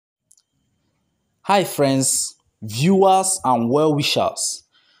Hi friends, viewers and well-wishers.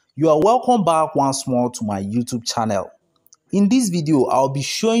 You are welcome back once more to my YouTube channel. In this video, I'll be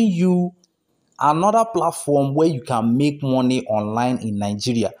showing you another platform where you can make money online in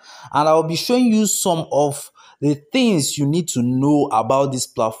Nigeria. And I'll be showing you some of the things you need to know about this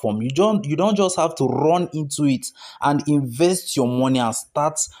platform. You don't just have to run into it and invest your money and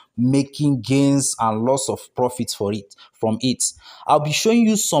start making gains and loss of profits from it. I'll be showing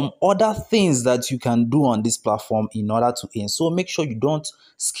you some other things that you can do on this platform in order to earn. So make sure you don't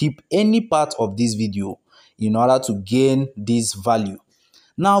skip any part of this video in order to gain this value.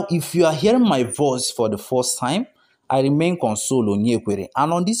 Now, if you are hearing my voice for the first time, I remain Consolo Nyekwere,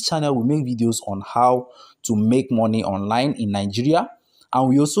 and on this channel we make videos on how to make money online in Nigeria, and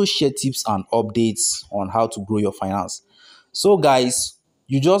we also share tips and updates on how to grow your finance. So guys,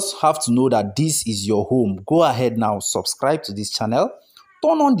 you just have to know that this is your home. Go ahead now, subscribe to this channel,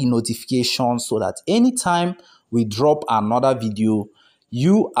 turn on the notifications so that anytime we drop another video,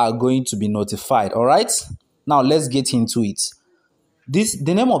 you are going to be notified. All right, now let's get into it.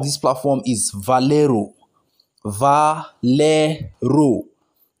 The name of this platform is Valero. Valero.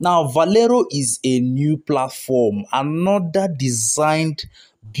 Now, Valero is a new platform, another designed,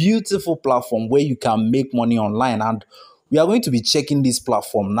 beautiful platform where you can make money online. And we are going to be checking this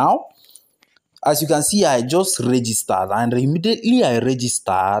platform now. As you can see, I just registered, and immediately I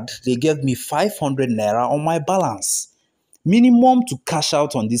registered, they gave me 500 naira on my balance. Minimum to cash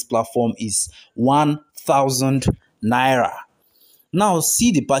out on this platform is 1,000 naira. Now,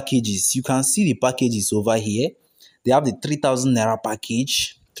 see the packages. You can see the packages over here. They have the 3,000 naira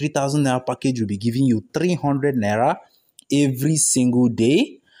package. 3,000 naira package will be giving you 300 naira every single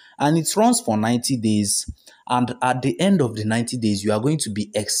day, and it runs for 90 days. And at the end of the 90 days, you are going to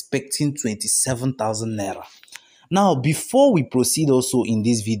be expecting 27,000 naira. Now, before we proceed also in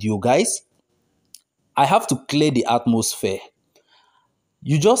this video, guys, I have to clear the atmosphere.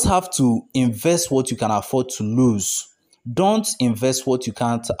 You just have to invest what you can afford to lose. Don't invest what you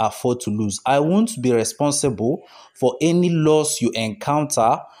can't afford to lose. I won't be responsible for any loss you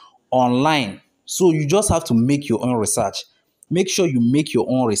encounter online. So you just have to make your own research. Make sure you make your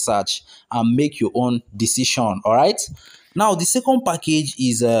own research and make your own decision. All right. Now, the second package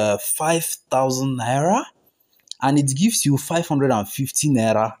is 5,000 naira, and it gives you 550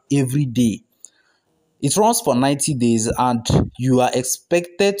 naira every day. It runs for 90 days, and you are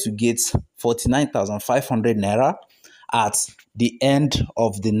expected to get 49,500 naira at the end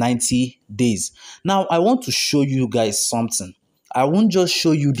of the 90 days. Now, I want to show you guys something. I won't just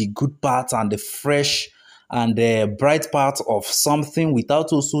show you the good part and the fresh and the bright part of something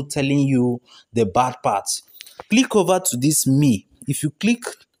without also telling you the bad part. Click over to this me. If you click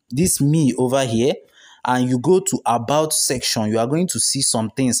this me over here and you go to about section, you are going to see some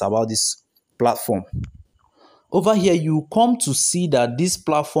things about this platform. Over here, you come to see that this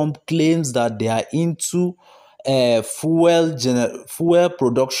platform claims that they are into fuel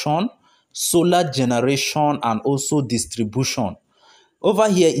production, solar generation, and also distribution. Over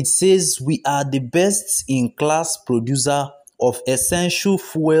here, it says we are the best in class producer of essential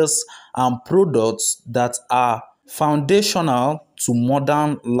fuels and products that are foundational to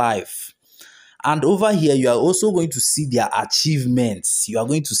modern life. And over here, you are also going to see their achievements. You are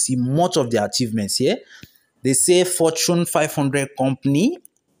going to see much of their achievements here. They say Fortune 500 company.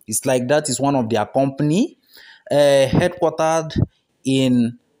 It's like that is one of their company. Headquartered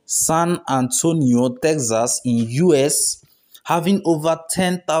in San Antonio, Texas, in US, having over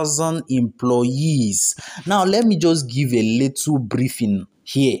 10,000 employees. Now, let me just give a little briefing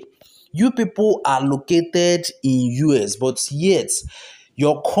here. You people are located in US, but yet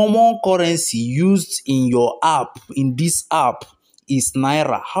your common currency used in your app, in this app, is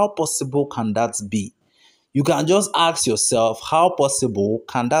Naira. How possible can that be? You can just ask yourself, how possible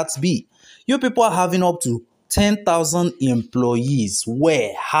can that be? You people are having up to 10,000 employees.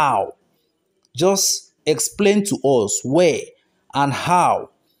 Where? How? Just explain to us where and how.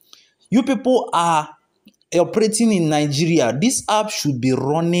 You people are operating in Nigeria. This app should be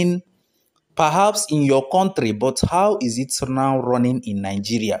running perhaps in your country, but how is it now running in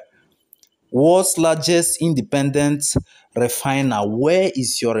Nigeria? World's largest independent refiner. Where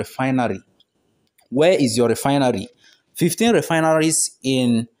is your refinery? Where is your refinery? 15 refineries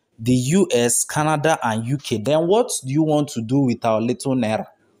in the US, Canada, and UK. Then what do you want to do with our little naira?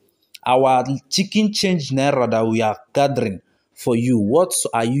 Our chicken change naira that we are gathering for you. What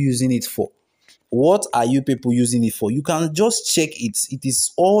are you using it for? What are you people using it for? You can just check it. It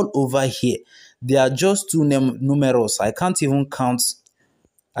is all over here. They are just too numerous. I can't even count.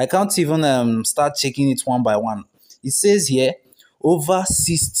 I can't even start checking it one by one. It says here, over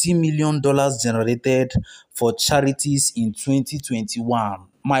 $60 million generated for charities in 2021.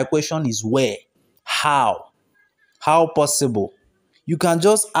 My question is where? How? How possible? You can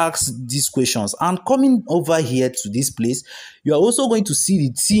just ask these questions. And coming over here to this place, you are also going to see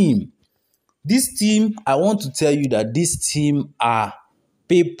the team. This team, I want to tell you that this team are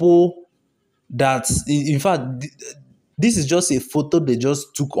people that, in fact, this is just a photo they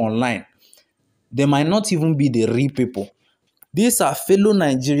just took online. They might not even be the real people. These are fellow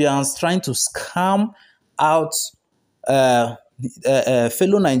Nigerians trying to scam out fellow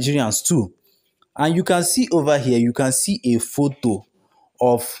Nigerians too. And you can see over here, you can see a photo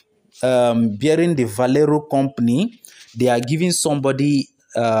of bearing the Valero company. They are giving somebody,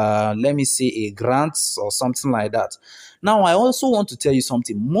 let me say, a grant or something like that. Now, I also want to tell you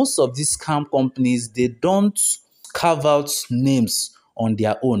something. Most of these scam companies, they don't carve out names on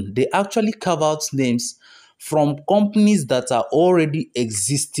their own. They actually carve out names from companies that are already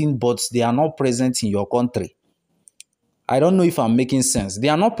existing, but they are not present in your country. I don't know if I'm making sense. They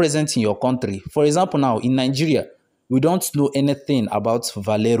are not present in your country. For example, now in Nigeria, we don't know anything about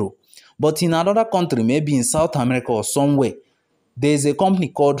Valero. But in another country, maybe in South America or somewhere, there is a company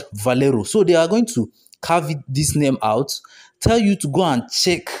called Valero. So they are going to carve this name out, tell you to go and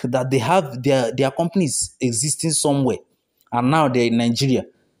check that they have their companies existing somewhere. And now they're in Nigeria.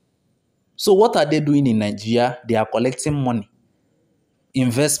 So what are they doing in Nigeria? They are collecting money,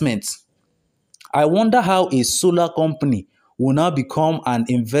 investments. I wonder how a solar company will now become an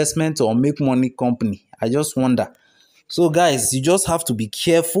investment or make money company. I just wonder. So guys, you just have to be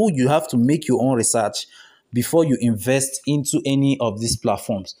careful. You have to make your own research before you invest into any of these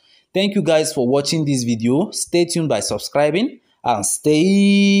platforms. Thank you guys for watching this video. Stay tuned by subscribing and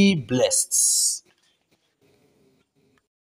stay blessed.